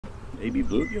Baby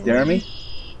bluegill? Jeremy?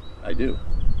 I do.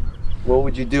 What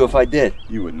would you do if I did?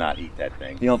 You would not eat that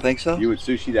thing. You don't think so? You would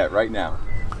sushi that right now.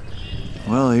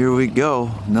 Well, here we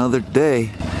go. Another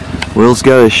day. Will's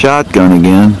got a shotgun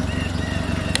again.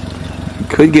 It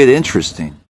could get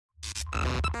interesting.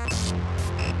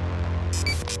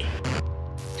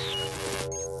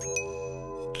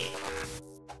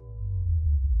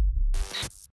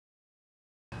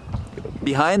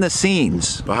 Behind the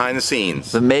scenes. Behind the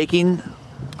scenes. The making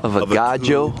of a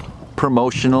Gajo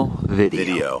promotional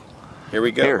video. Here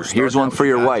we go. Here's one for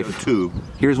your wife.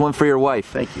 Here's one for your wife.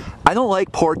 Thank you. I don't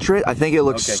like portrait. I think it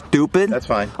looks stupid. That's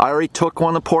fine. I already took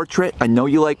one a portrait. I know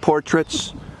you like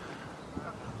portraits.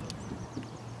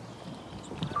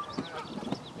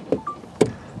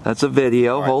 That's a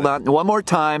video. Right, hold on. One more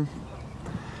time.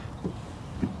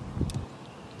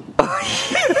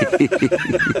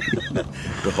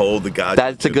 Behold the Gajo.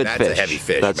 That's a good fish. That's a heavy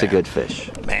fish. That's a good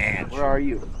fish. Man. Where are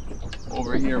you?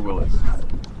 Over here, Willis.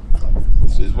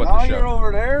 This is what the show. You're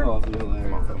over there? Oh, come on,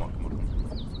 come on, come on.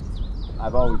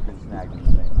 I've always been snagging in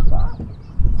the same spot.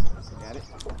 Got it?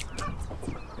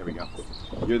 There we go.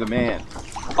 You're the man.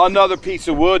 Another piece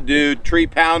of wood, dude. 3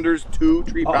 pounders, 2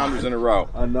 3 pounders in a row.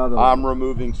 Another one. I'm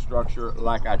removing structure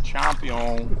like a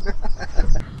champion.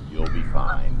 You'll be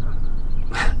fine.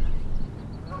 I'm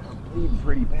bleeding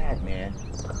pretty bad, man.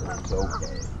 It's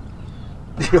okay.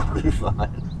 You'll be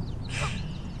fine.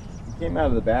 He came out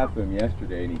of the bathroom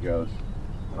yesterday and he goes,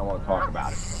 I don't want to talk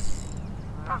about it.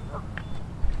 I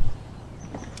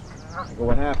go,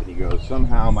 what happened? He goes,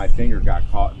 somehow my finger got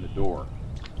caught in the door.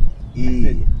 I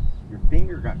said, your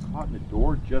finger got caught in the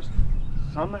door just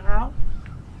somehow?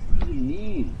 What do you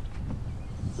mean?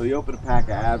 So he opened a pack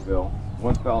of Advil.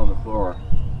 One fell on the floor.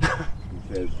 He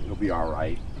says, it'll be all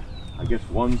right. I guess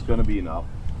one's going to be enough.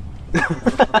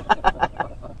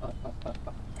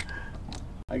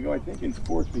 I go, I think in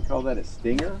sports we call that a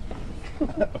stinger.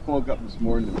 I woke up this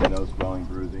morning with no swelling,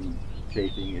 bruising,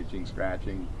 chafing, itching,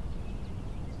 scratching.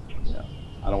 Yeah,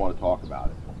 I don't want to talk about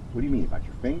it. What do you mean, about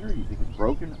your finger? You think it's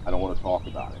broken? I don't want to talk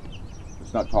about it.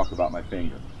 Let's not talk about my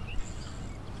finger.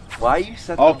 Why are you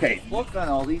such a hook on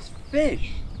all these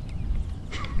fish?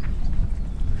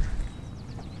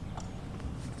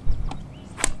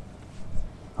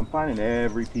 I'm finding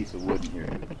every piece of wood in here.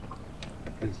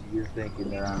 Because you're thinking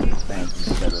they're on this bank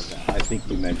instead of that. I think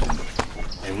you mentioned it.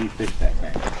 And we fished that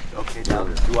bank. Okay, now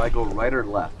do I go right or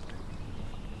left?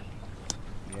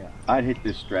 Yeah. I'd hit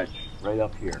this stretch. Right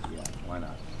up here. Yeah, why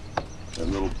not? That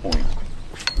little point.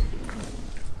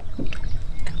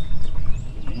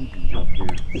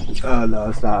 Oh no,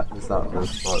 it's not. It's not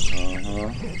this spot.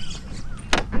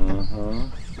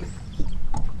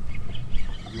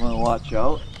 You want to watch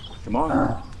out? Come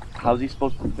on. How's he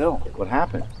supposed to film? What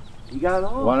happened? He got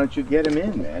off. Why don't you get him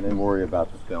in, man, and worry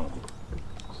about the film?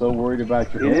 So worried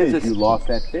about your image, you lost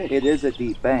that fish. It is a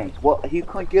deep bank. Well, he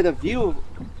couldn't get a view of.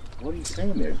 What are you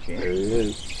saying there, Chan? There it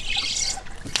is.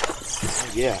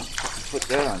 Oh, yeah, put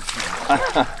that on.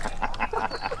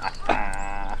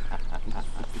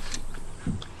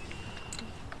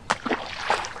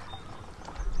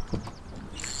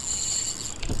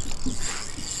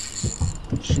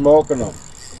 Smoking them.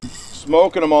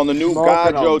 Smoking them on the new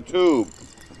Gajo tube.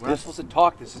 We're not supposed to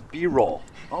talk. This is B-roll.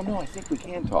 Oh no, I think we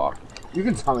can talk. You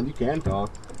can tell me you can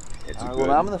talk. It's well,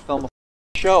 I'm gonna film a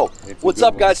show. What's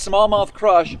up, guys?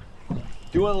 SmallmouthCrush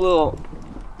doing a little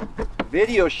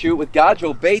video shoot with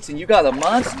Gajo Baits, and you got a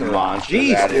monster.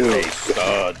 Jeez, that is a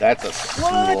stud. That's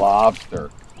a lobster.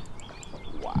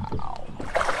 Wow.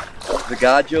 The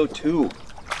Gajo tube.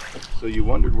 So you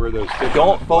wondered where those fish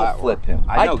Don't boat flip him.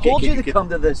 I told you to come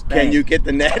to this bank. Can you get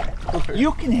the net?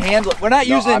 You can handle it. We're not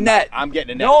using a net. I'm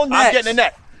getting a net. No net. I'm getting a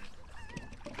net.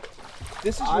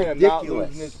 This is I ridiculous. am not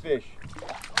losing this fish.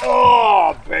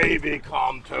 Oh, baby,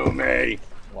 come to me.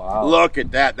 Wow. Look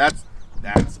at that. That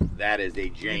is a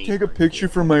Jane. Take a picture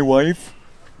for my wife.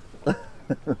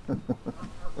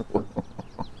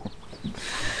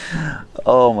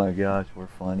 Oh my gosh, we're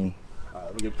funny.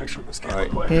 Let me get a picture of this guy.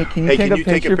 Right. Hey, can you Hey, take can a you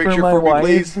take a picture picture for my for me, wife?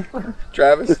 please,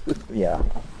 Travis? Yeah.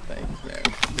 Thanks, man.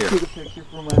 Here. Take a picture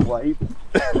for my wife.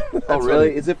 Oh,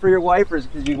 really? Is it for your wife, or is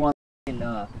it because you want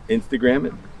Instagram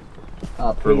it?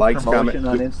 for likes, promotion comment,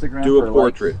 on Instagram? Do a for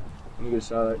portrait. Let me get a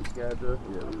shot at you guys.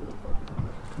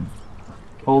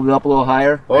 Hold it up a little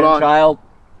higher. Hold on. Child.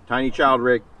 Tiny child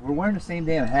rig. We're wearing the same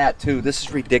damn hat too. This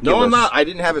is ridiculous. No, I'm not. I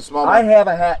didn't have a smallmouth. I have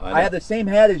a hat. I have the same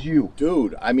hat as you.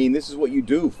 Dude, I mean, this is what you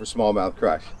do for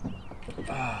smallmouthCrush.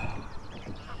 A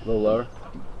little lower.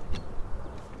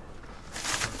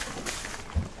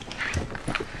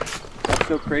 That's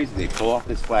so crazy. They pull off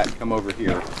this flat and come over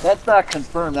here. That's not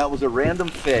confirmed. That was a random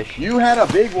fish. You had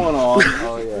a big one on.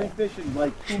 Oh yeah. fish in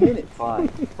like 2 minutes. Fine.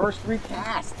 First 3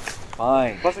 casts.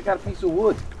 Fine. Plus I got a piece of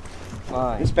wood.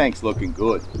 Fine. This bank's looking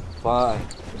good. Fine.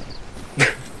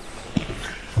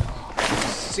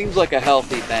 Seems like a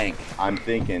healthy bank. I'm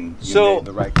thinking you So, made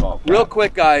the right call. Real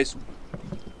quick, guys.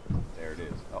 There it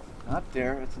is. Oh. Not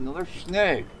there. It's another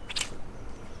snake.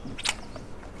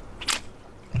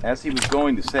 As he was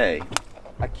going to say,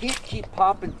 I can't keep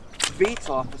popping baits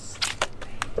off this.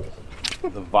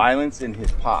 the violence in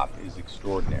his pop is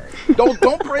extraordinary.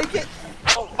 Don't break it.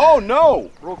 Oh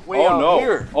no! Broke way out no!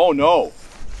 here. Oh no!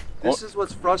 This is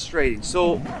what's frustrating.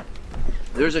 So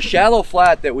there's a shallow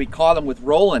flat that we caught him with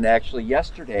Roland actually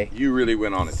yesterday, You really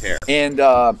went on a tear.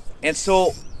 and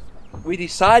so we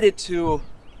decided to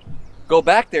go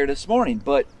back there this morning.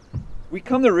 But we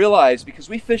come to realize, because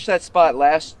we fished that spot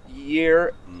last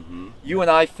year, you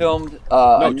and I filmed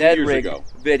a 2 Ned years rig ago.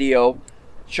 video,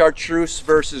 chartreuse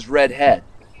versus redhead.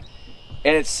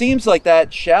 And it seems like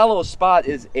that shallow spot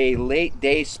is a late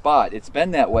day spot. It's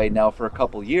been that way now for a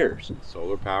couple years.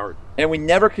 Solar powered. And we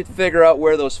never could figure out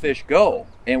where those fish go.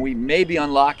 And we may be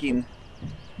unlocking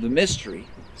the mystery.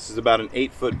 This is about an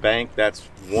 8-foot bank. That's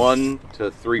 1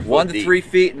 to 3 foot 1 to deep. 3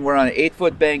 feet, and we're on an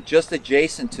 8-foot bank just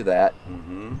adjacent to that.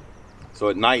 So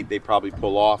at night they probably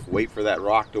pull off, wait for that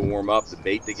rock to warm up, the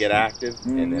bait to get active,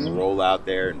 and then roll out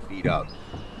there and feed up.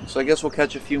 So I guess we'll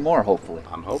catch a few more, hopefully.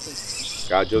 I'm hoping.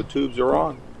 Gajo tubes are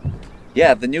on.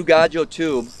 Yeah, the new Gajo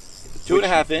tube,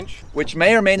 2.5 inch. which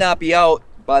may or may not be out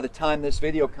by the time this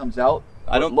video comes out.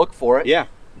 I don't look for it. Yeah,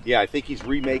 I think he's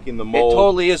remaking the It mold.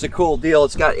 totally is a cool deal.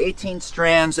 It's got 18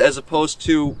 strands as opposed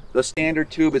to the standard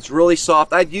tube. It's really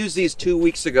soft. I'd used these 2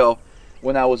 weeks ago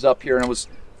when I was up here, and I was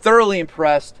thoroughly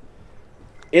impressed.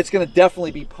 It's going to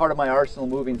definitely be part of my arsenal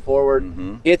moving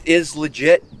forward. It is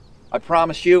legit. I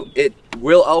promise you, it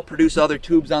will outproduce other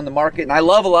tubes on the market. And I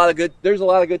love there's a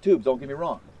lot of good tubes, don't get me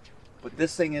wrong. But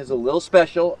this thing is a little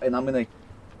special, and I'm going to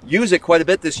use it quite a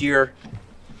bit this year.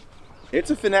 It's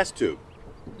a finesse tube.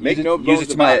 Use it bones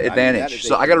to my about it. I mean, that advantage. is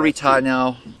So I got to finesse retie tube.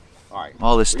 now. All right.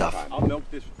 All this stuff. I'll milk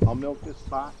this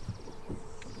spot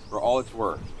for all it's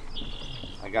worth.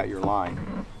 I got your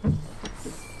line.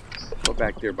 Go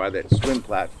back there by that swim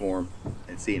platform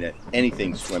and see that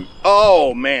anything swim.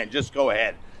 Oh man, just go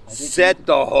ahead. Set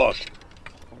the hook.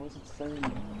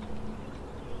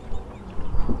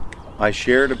 I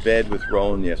shared a bed with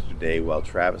Roland yesterday while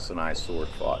Travis and I sword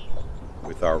fought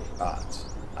with our rods.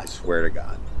 I swear to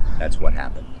God, that's what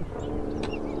happened.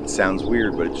 It sounds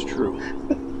weird, but it's true.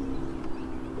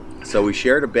 So we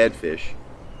shared a bedfish.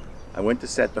 I went to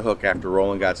set the hook after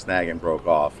Roland got snagged and broke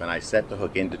off, and I set the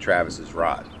hook into Travis's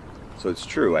rod. So it's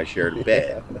true, I shared a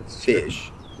bed,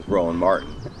 fish, with Roland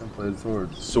Martin. I played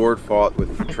swords. Sword fought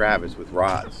with Travis with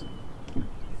rods.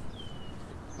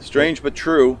 Strange but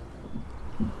true.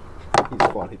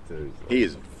 He's funny too. So. He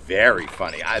is very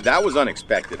funny. That was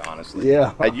unexpected, honestly.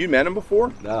 Yeah. Had you met him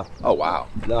before? No. Oh, wow.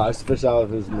 No, I used to fish out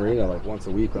of his marina like once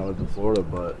a week when I lived in Florida,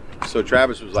 but So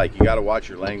Travis was like, you got to watch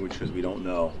your language because we don't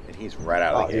know. And he's right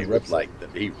out of the he gate. rips it.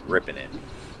 Like, he's ripping it.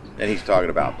 And he's talking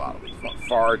about bodily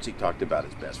farts. He talked about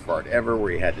his best fart ever,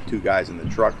 where he had the 2 guys in the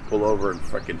truck pull over and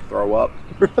fucking throw up.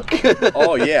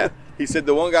 Oh, yeah. He said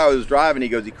the one guy was driving, he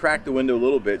goes, he cracked the window a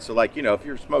little bit. So, like, you know, if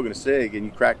you're smoking a cig and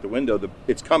you crack the window,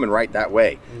 it's coming right that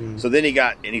way. So then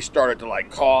he started to, like,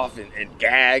 cough and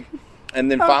gag. And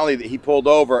then finally he pulled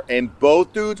over, and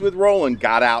both dudes with Roland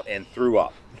got out and threw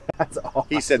up. that's awesome.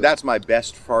 He said, that's my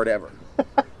best fart ever.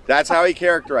 That's how he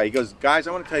characterized. He goes, guys,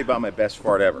 I want to tell you about my best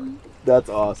fart ever. That's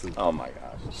awesome. Oh my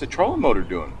gosh. What's the trolling motor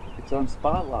doing? It's on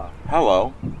spot lock.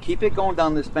 Hello. Keep it going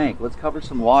down this bank. Let's cover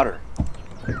some water.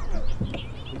 You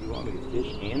want me to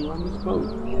fish and run this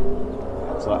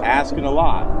boat? So asking a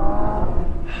lot.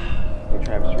 Hey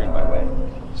Travis, you're in my way.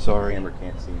 Sorry. Camera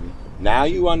can't see me. Now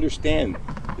you understand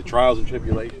the trials and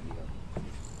tribulations.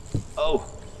 Oh.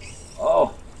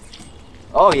 Oh.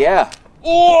 Oh, yeah.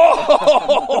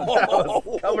 Whoa!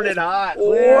 Coming in hot.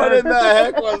 What in the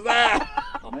heck was that?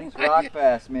 Nice rock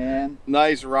bass, man.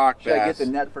 Nice rock bass. Should I get the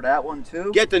net for that one,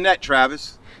 too? Get the net,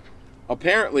 Travis.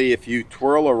 Apparently, if you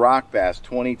twirl a rock bass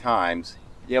 20 times,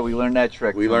 Yeah, we learned that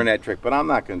trick. we learned that trick. But I'm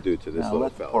not going to do it to this No, little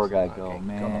let the fella. poor guy go, Okay,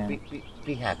 man. come on,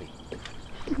 be happy.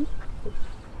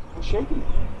 I'm shaking.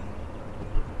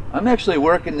 I'm actually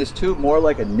working this tube more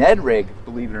like a Ned rig,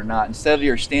 believe it or not, instead of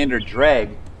your standard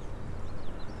drag.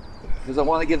 Because I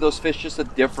want to give those fish just a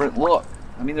different look.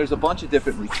 I mean, there's a bunch of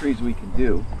different retrieves we can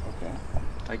do. Okay.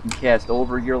 I can cast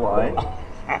over your line,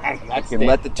 I can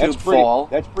let the tube fall.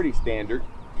 That's pretty standard.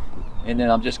 and then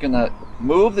I'm just going to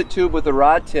move the tube with the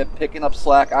rod tip, picking up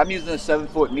slack. I'm using a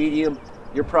 7-foot medium.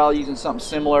 You're probably using something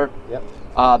similar.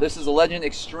 Yep. This is a Legend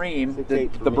Extreme,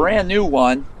 6.8 for the me. brand new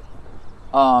one.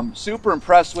 Super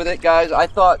impressed with it, guys. I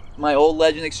thought my old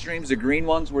Legend Extremes, the green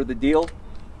ones, were the deal.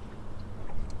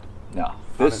 No,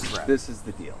 this is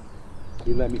the deal.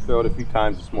 You let me throw it a few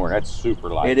times this morning. That's super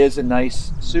light. It is a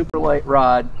nice, super light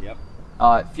rod. Yep.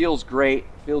 It feels great.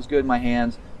 Feels good in my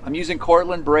hands. I'm using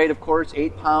Cortland braid, of course,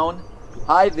 8-pound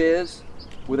high vis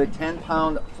with a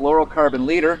 10-pound fluorocarbon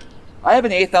leader. I have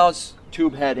an 1/8 ounce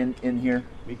tube head in here.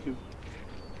 Me too.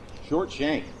 Short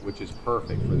shank, which is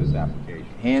perfect for this application.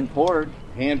 Hand poured.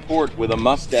 Hand poured with a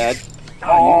mustad.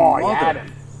 Oh, I had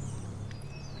him.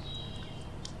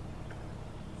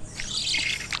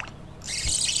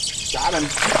 Got him.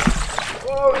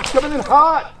 Whoa, it's coming in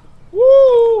hot.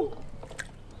 Woo!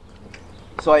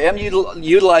 So I am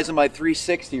utilizing my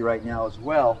 360 right now as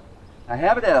well. I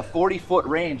have it at a 40-foot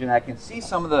range, and I can see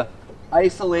some of the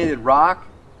isolated rock.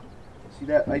 See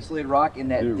that isolated rock in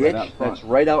that ditch? Right that's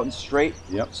right out and straight.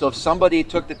 Yep. So if somebody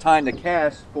took the time to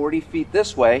cast 40 feet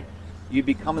this way, you'd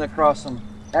be coming across some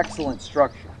excellent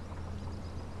structure.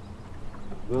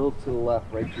 A little to the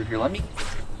left, right through here. Let me...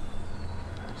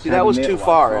 See, that was too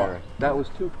far, Eric. That was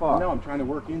too far. No, I'm trying to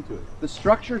work into it. The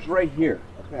structure's right here.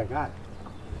 Okay, I got it.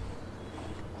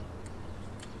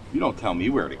 You don't tell me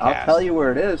where to cast. I'll tell you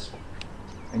where it is,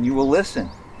 and you will listen.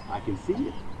 I can see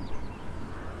it.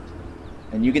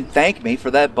 And you can thank me for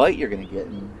that bite you're going to get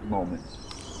in moments.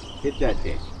 Hit that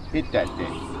ditch. Hit that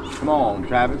ditch. Come on,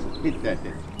 Travis. Hit that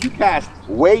ditch. You cast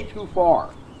way too far.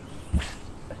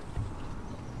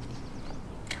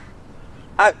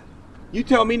 You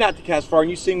tell me not to cast far, and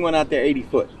you sing one out there 80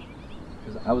 foot.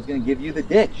 Because I was going to give you the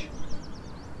ditch.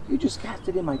 You just cast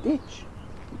it in my ditch.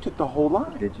 You took the whole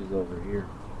line. The ditch is over here.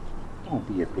 Don't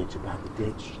be a bitch about the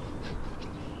ditch.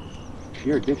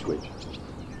 You're a ditch witch.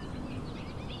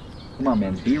 Come on,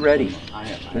 man. Be ready.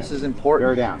 This is important.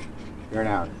 Bear down. Bear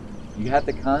down. You have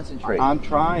to concentrate. I'm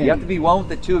trying. You have to be one with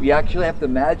the tube. You actually have to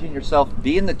imagine yourself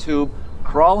being the tube,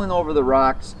 crawling over the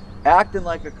rocks, acting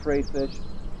like a crayfish,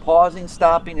 pausing,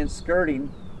 stopping, and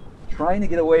skirting, trying to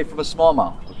get away from a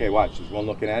smallmouth. Okay, watch. There's one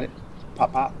looking at it.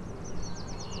 Pop, pop.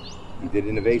 He did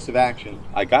an evasive action.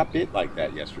 I got bit like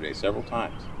that yesterday several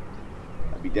times.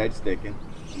 I'd be dead sticking,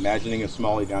 imagining a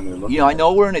smallie down there looking. You know, I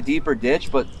know we're in a deeper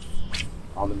ditch, but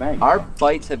on the bank. Our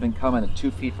bites have been coming at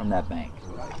 2 feet from that bank.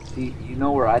 See, you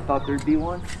know where I thought there'd be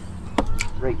one?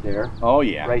 Right there. Oh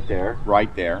yeah. Right there.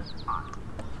 Right there.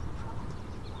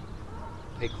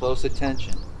 Pay close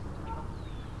attention.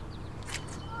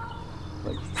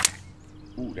 Like,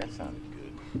 ooh, that sounded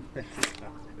good. That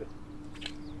sounded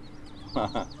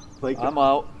good. I'm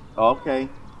out. Okay.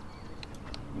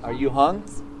 Are you hung?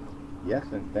 Yes,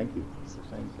 and thank you for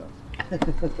saying so.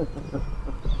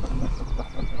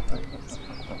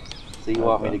 So you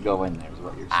want me to go in there is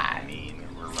what you're saying? I mean,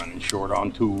 we're running short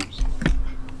on tubes.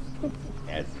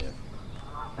 As if.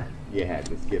 You had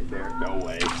to skip there. No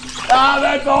way. Ah,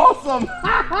 that's awesome!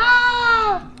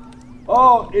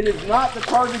 Oh, it is not the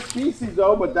target species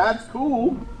though, but that's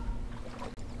cool.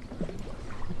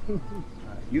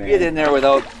 You get in there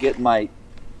without getting my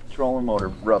trolling motor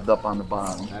rubbed up on the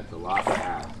bottom. That's a lot to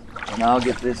ask. And I'll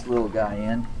get this little guy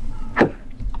in. I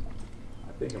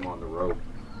think I'm on the rope.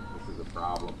 This is a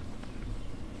problem.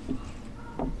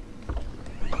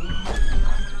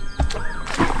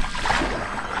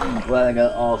 I'm glad I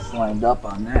got all slimed up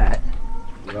on that.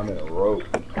 But I'm in a rope.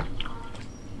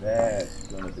 That's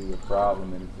going to be a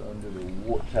problem, and it's under the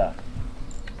water.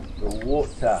 The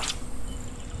water.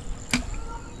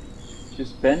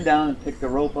 Just bend down and pick the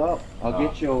rope up. I'll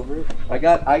get you over it. I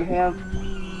have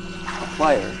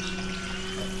pliers.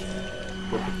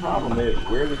 But the problem is,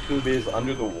 where the tube is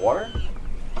under the water,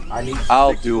 I need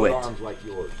I'll 6 do foot it. arms like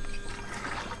yours.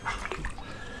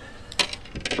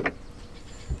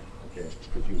 Okay,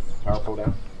 could you power pull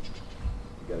down?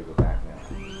 You gotta go back now.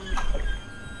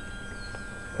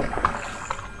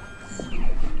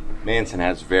 Manson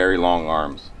has very long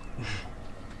arms.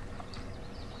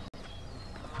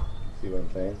 See what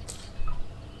I'm saying?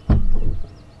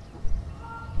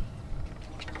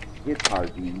 It's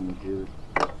hard being you, dude.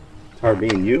 It's hard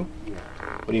being you? Yeah.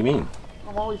 What do you mean?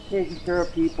 I'm always taking care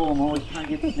of people. I'm always trying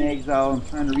to get snags out. I'm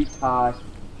trying to retoss,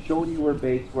 showing you where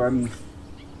baits were. I mean,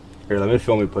 Here, let me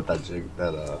film me put that jig,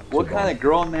 what kind of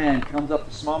grown man comes up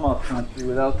to smallmouth country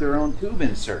without their own tube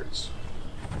inserts?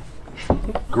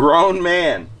 grown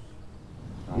man?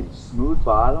 It's smooth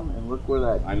bottom, and look where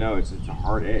that. I know, it's a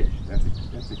hard edge. That's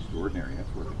extraordinary. That's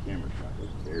where the camera shot.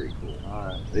 That's very cool.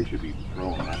 Alright. They should be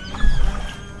patrolling that.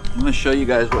 I'm going to show you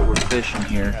guys what we're fishing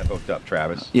here. That hooked up,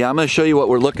 Travis. Yeah, I'm going to show you what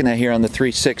we're looking at here on the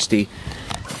 360.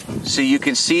 So you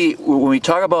can see when we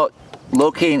talk about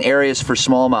locating areas for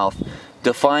smallmouth,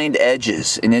 defined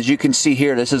edges. And as you can see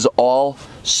here, this is all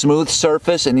smooth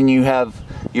surface, and then you have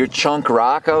your chunk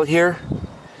rock out here,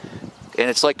 and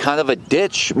it's like kind of a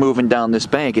ditch moving down this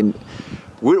bank. And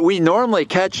we normally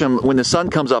catch them when the sun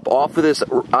comes up off of this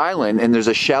island and there's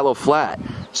a shallow flat.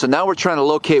 So now we're trying to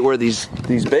locate where these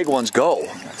big ones go.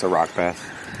 That's a rock bass.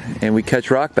 And we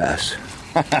catch rock bass.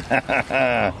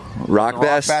 Rock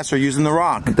bass are using the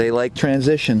rock. They like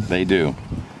transition. They do.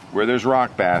 Where there's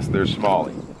rock bass, there's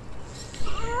smallie.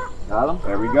 Got him?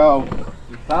 There we go.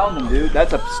 We found them, dude.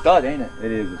 That's a stud, ain't it?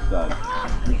 It is a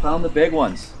stud. We found the big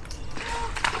ones.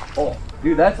 Oh,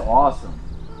 dude, that's awesome.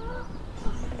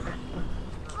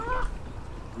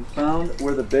 We found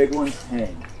where the big ones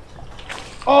hang.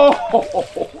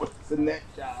 Oh, it's a net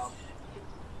job.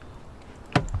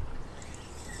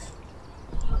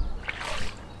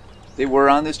 They were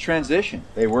on this transition.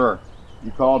 They were.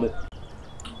 You called it.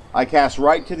 I cast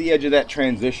right to the edge of that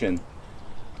transition,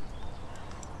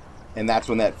 and that's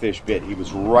when that fish bit. He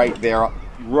was right there,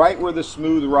 right where the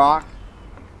smooth rock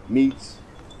meets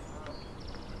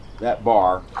that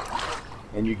bar,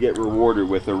 and you get rewarded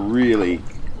with a really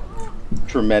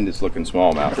tremendous looking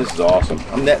smallmouth. This is awesome.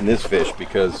 I'm netting this fish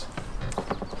because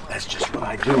that's just what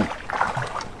I do.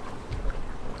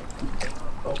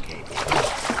 Okay.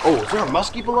 Oh, is there a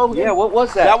muskie below here? Yeah, what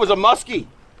was that? That was a muskie.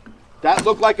 That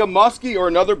looked like a muskie or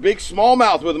another big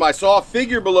smallmouth with him. I saw a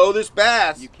figure below this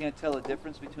bass. You can't tell the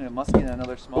difference between a muskie and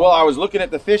another smallmouth? Well, I was looking at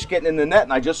the fish getting in the net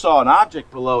and I just saw an object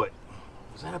below it.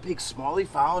 Was that a big smallie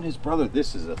following his brother?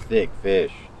 This is a thick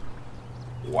fish.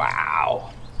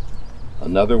 Wow.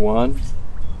 Another one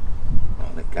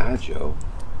on a Gajo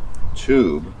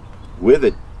tube with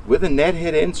a net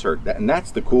head insert. And that's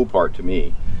the cool part to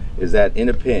me, is that in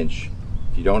a pinch,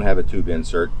 if you don't have a tube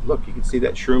insert, look, you can see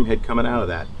that shroom head coming out of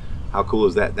that. How cool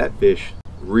is that? That fish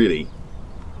really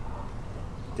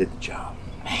did the job.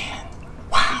 Man,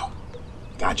 wow.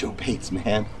 Gajo Baits,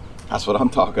 man. That's what I'm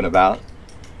talking about.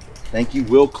 Thank you,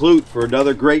 Will Clute, for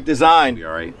another great design.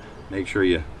 All right, make sure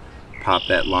you pop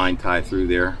that line tie through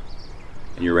there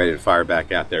and you're ready to fire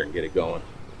back out there and get it going.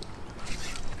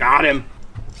 Got him.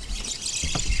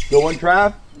 Good one,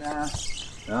 Trav? Nah.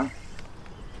 Huh?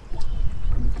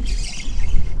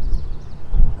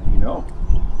 How do you know?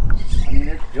 I mean,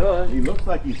 it's good. He looks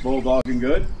like he's bulldogging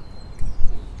good.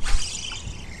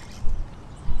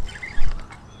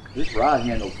 This rod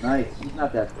handle's nice. He's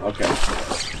not that big.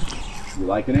 Okay. You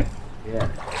liking it? Yeah.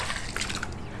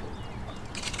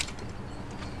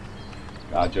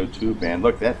 Gajo tube, man.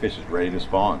 Look, that fish is ready to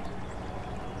spawn.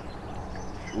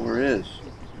 Sure is.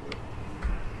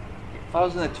 If I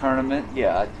was in a tournament,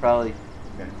 yeah, I'd probably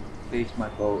face my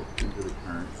boat into the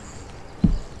current.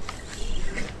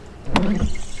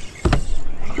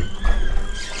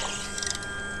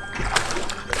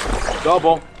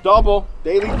 Double, double,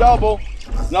 daily double.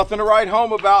 Nothing to write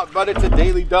home about, but it's a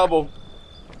daily double.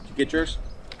 Did you get yours?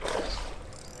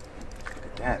 Look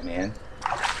at that, man.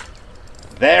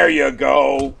 There you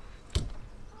go.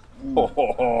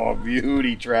 Oh,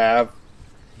 beauty, Trav.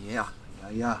 Yeah.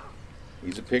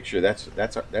 He's a picture. That's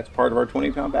part of our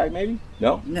 20-pound bag, maybe?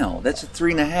 No? No, that's a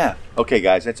 3.5. Okay,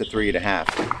 guys, that's a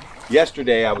 3.5.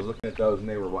 Yesterday, I was looking at those, and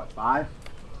they were what, 5?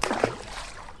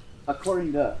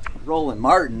 According to Roland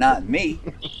Martin, not me.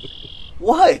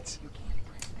 What?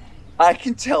 I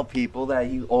can tell people that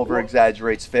he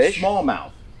over-exaggerates fish.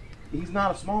 Smallmouth. He's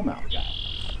not a smallmouth guy.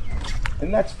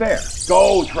 And that's fair.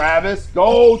 Go, Travis.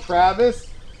 Go, Travis.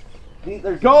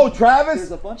 Go, Travis.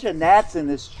 There's a bunch of gnats in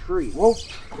this tree. Well,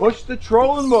 push the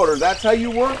trolling motor. That's how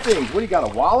you work things. What, do you got,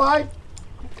 a walleye?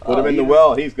 Put him in the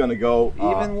well. He's going to go.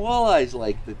 Even walleyes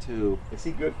like the tube. Is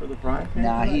he good for the frying pan?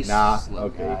 Nah, he's a slim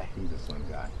okay. guy. He's a slim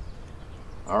guy.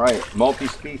 All right,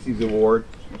 multi-species award.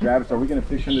 Travis, are we going to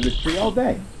fish under this tree all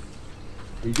day?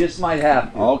 You just might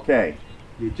have to. Okay.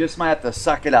 You just might have to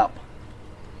suck it up.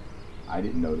 I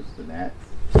didn't notice the gnats.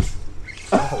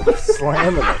 Oh,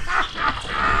 slamming it.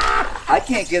 I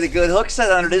can't get a good hook set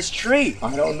under this tree.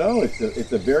 I don't know.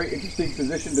 It's a very interesting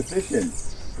position to fish in.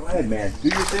 Go ahead, man. Do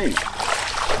your thing.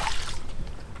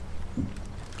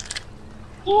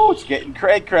 Ooh, it's getting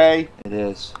cray-cray. It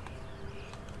is.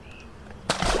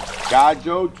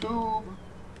 Gajo tube.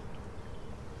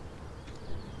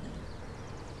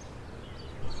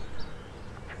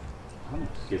 I'm going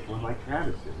to skip one like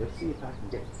Travis did. Let's see if I can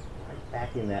get right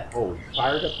back in that hole. He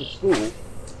fired up the spool,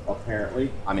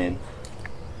 apparently. I'm in.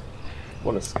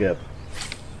 What a skip.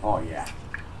 Oh, yeah.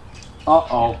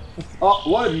 Uh-oh. Oh,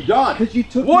 what have you done? Because you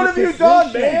took What me have you to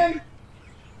done, fishing. man?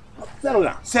 Settle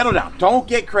down. Settle down. Don't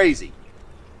get crazy.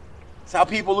 That's how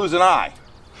people lose an eye.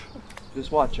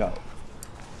 Just watch out.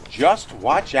 Just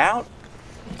watch out.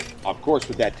 Of course,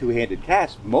 with that two-handed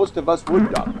cast, most of us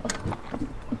would duck.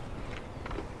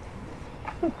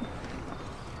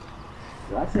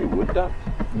 Did I say wood duck?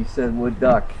 You said wood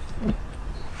duck.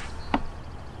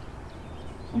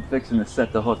 I'm fixing to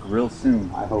set the hook real soon.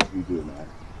 I hope you do, man.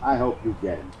 I hope you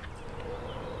get him.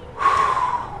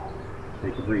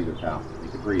 Take a breather, pal.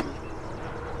 Take a breather.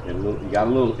 You got a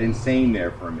little insane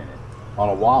there for a minute on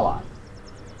a walleye.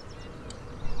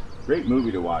 Great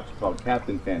movie to watch called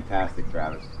Captain Fantastic,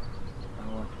 Travis.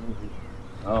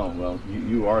 Oh, well,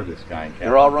 you are this guy in Captain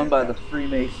They're all run Fantastic. by the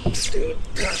Freemasons. Dude,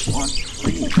 there's one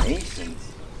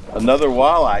Freemasons. Another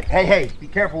walleye. Hey, be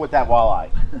careful with that walleye.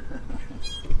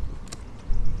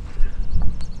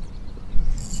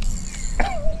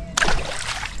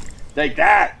 Take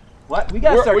that. What? We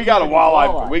got a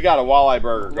walleye. We got a walleye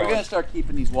burger We're going. gonna start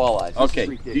keeping these walleyes. This Okay. is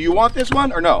ridiculous. Do you want this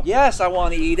one or no? Yes, I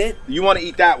want to eat it. You want to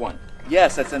eat that one?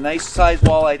 Yes, that's a nice sized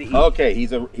walleye to eat. Okay.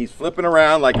 He's flipping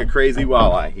around like a crazy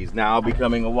walleye. He's now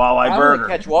becoming a walleye I burger.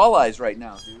 only catch walleyes right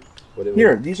now, dude.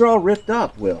 Here, these are all ripped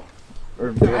up, Will.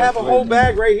 I have a whole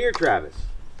bag right here, Travis.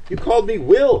 You called me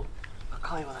Will. I'll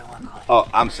call you what I want to call you. Oh,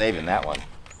 I'm saving that one.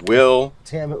 Will.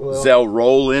 Damn it, Will. Zell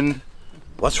Roland.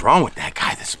 What's wrong with that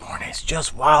guy this morning? It's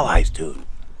just walleyes, dude.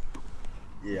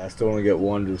 Yeah, I still want to get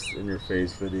one just in your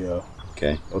face video.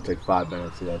 Okay. It'll take 5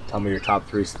 minutes. Yeah. Tell me your top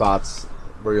 3 spots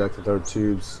where you like to throw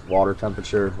tubes, water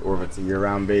temperature, or if it's a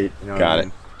year-round bait. You know Got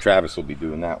it. Travis will be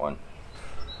doing that one.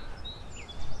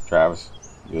 Travis,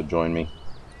 you'll join me.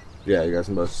 Yeah, you guys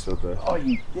can both sit there. Oh,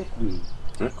 you dickweed.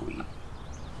 Dickweed.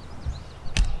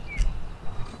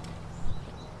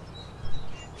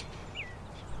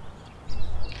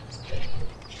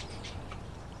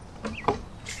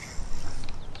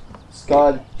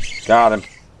 Scud. Got him.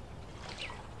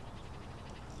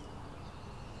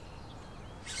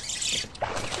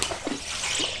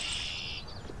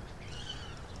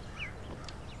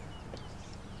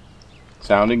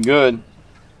 Sounding good.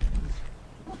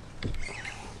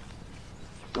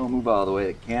 Don't move out of the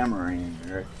way of the camera or anything,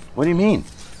 Eric. What do you mean?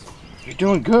 You're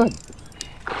doing good.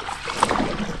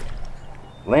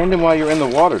 Land him while you're in the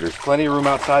water. There's plenty of room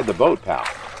outside the boat, pal.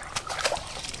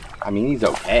 I mean, he's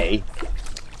okay.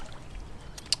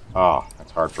 Oh,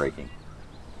 that's heartbreaking.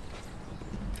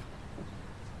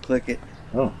 Click it.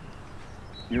 Oh.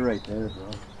 You're right there,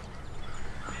 bro.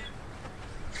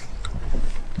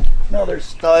 Another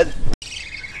stud.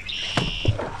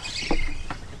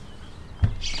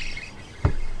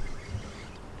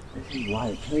 This is why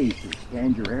it pays to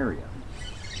expand your area.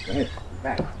 Go ahead.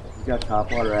 Back. You got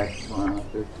top water action on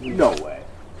out there too. No way.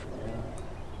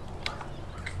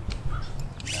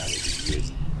 That would be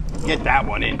good. Get that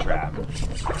one in, Trav.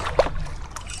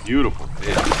 Beautiful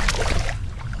fish.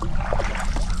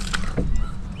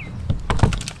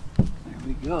 There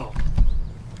we go.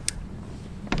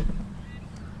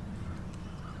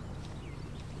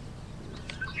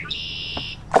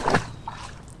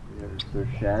 They're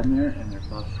shadding there and they're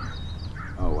busting.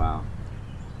 Oh, wow.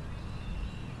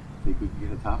 Think we could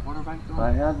get a top water bite If I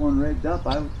going? had one rigged up,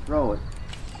 I would throw it.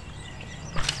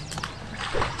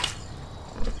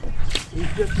 He's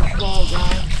just a small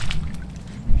guy.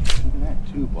 Look at that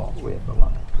tube all the way up the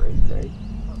line. Great.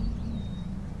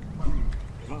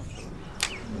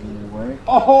 Anyway.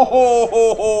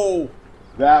 Oh,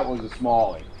 that was a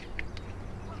smallie.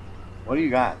 What do you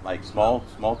got? Like small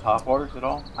top waters at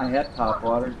all? I have top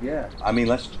waters, yeah. I mean,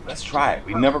 let's try it.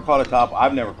 We've never caught a top.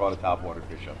 I've never caught a top water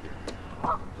fish up here.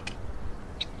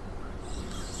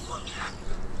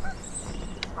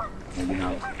 Maybe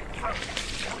not.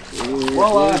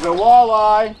 Walleye, a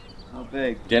walleye. How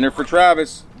big? Dinner for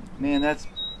Travis. Man, that's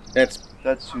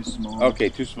too small. Okay,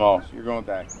 too small. So you're going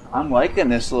back. I'm liking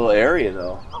this little area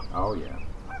though. Oh yeah.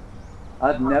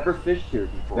 I've never fished here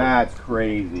before. That's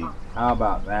crazy. How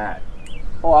about that?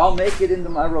 Oh, I'll make it into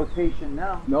my rotation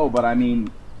now. No, but I mean,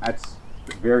 that's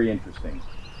very interesting.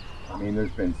 I mean,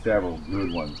 there's been several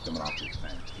good ones coming off this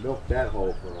thing. Milk that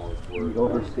hole for all it's worth. We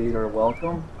overstayed our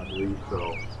welcome. I believe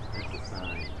so. That's a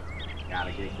sign.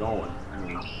 Gotta get going. I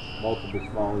mean, multiple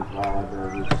smallies, walleye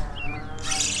burgers.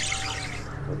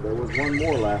 But there was one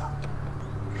more left.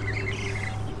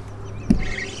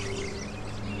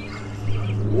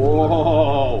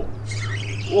 Whoa!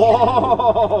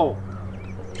 Whoa!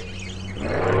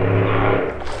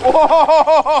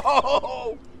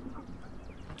 Whoa!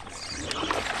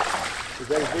 Is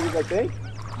that as big as I think?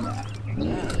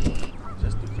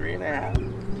 Just a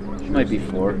 3.5. She might be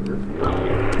 4.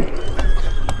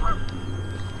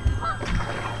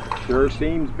 Sure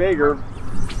seems bigger.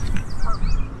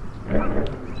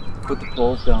 Put the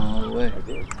poles down all the way. I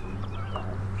did.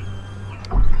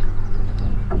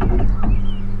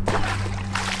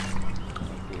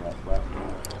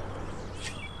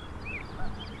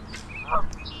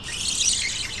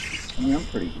 I mean, I'm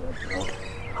pretty good, bro.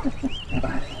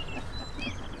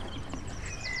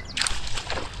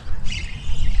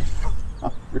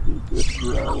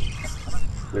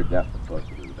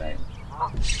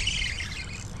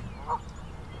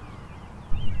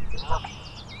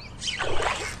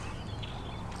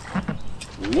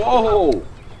 Whoa!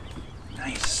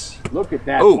 Nice. Look at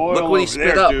that. Oh, boil look what he over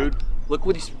spit there, up. dude. Look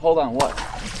what he's, hold on, what?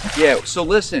 Yeah, so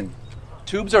listen,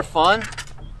 tubes are fun.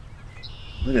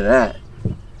 Look at that.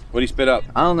 What he spit up?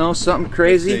 I don't know, something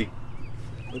crazy.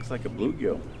 Looks like a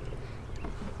bluegill.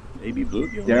 Maybe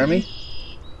bluegill. Jeremy?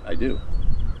 I do.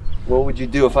 What would you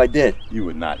do if I did? You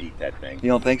would not eat that thing. You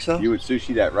don't think so? You would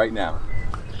sushi that right now.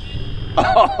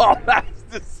 Oh, that's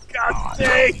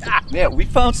disgusting. Yeah, we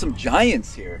found some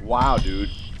giants here. Wow, dude.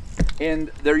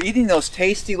 And they're eating those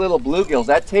tasty little bluegills.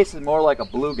 That tasted more like a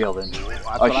bluegill than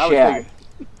what I was shad. thinking.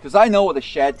 Because I know what a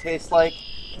shad tastes like,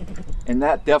 and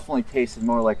that definitely tasted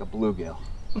more like a bluegill.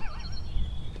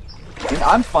 And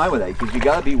I'm fine with that, because you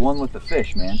gotta be one with the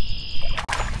fish, man.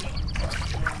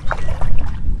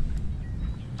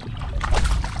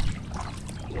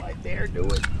 Right there, do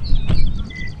it.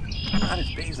 Not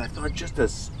as big as I thought, just a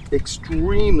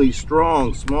extremely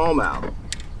strong smallmouth.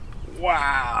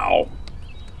 Wow.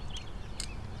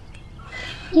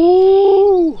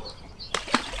 Woo!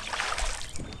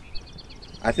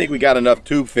 I think we got enough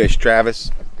tube fish, Travis.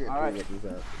 All right.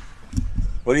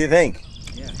 What do you think?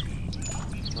 Yeah.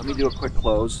 Let me do a quick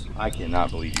close. I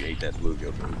cannot believe you ate that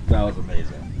bluegill, dude. That was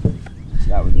amazing.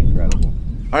 That was incredible.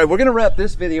 All right, we're gonna wrap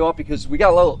this video up because we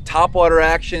got a little topwater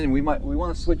action, and we want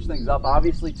to switch things up.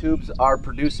 Obviously, tubes are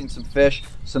producing some fish,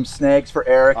 some snags for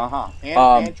Eric.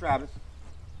 And Travis.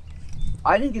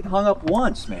 I didn't get hung up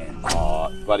once, man.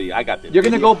 Buddy, I got the You're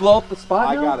gonna go blow up the spot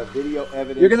I now? got a video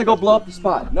evidence. You're gonna go blow up the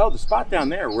spot? No, the spot down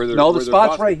there where they're. No, the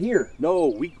spot's right here. No,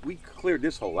 we cleared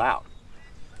this hole out.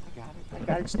 I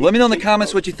got it. Let me know in the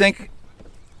comments what you think.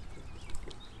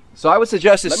 So I would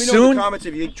suggest as Let me know soon. in the comments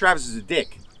if you think Travis is a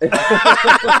dick.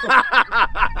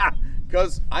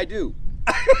 Because I do.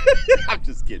 I'm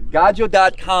just kidding.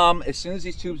 Gajo.com. As soon as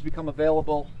these tubes become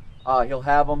available, he'll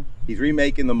have them. He's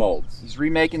remaking the molds. He's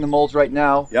remaking the molds right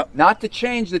now. Yep. Not to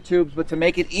change the tubes, but to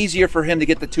make it easier for him to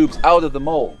get the tubes out of the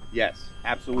mold. Yes,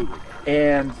 absolutely.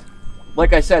 And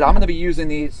like I said, I'm going to be using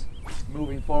these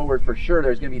moving forward for sure.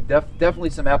 There's going to be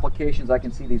definitely some applications I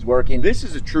can see these working. This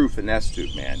is a true finesse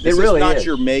tube, man. This really is not is.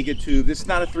 your mega tube. This is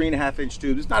not a 3.5-inch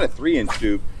tube. This is not a 3-inch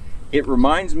tube. It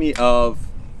reminds me of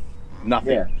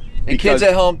nothing. Yeah. And kids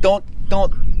at home, don't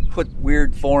put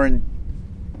weird foreign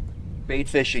bait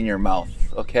fish in your mouth,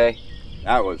 okay?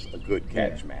 That was a good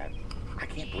catch, man. I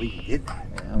can't believe you did that.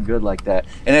 Yeah, I'm good like that.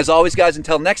 And as always, guys,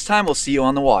 until next time, we'll see you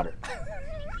on the water.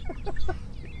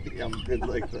 I'm good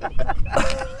like that.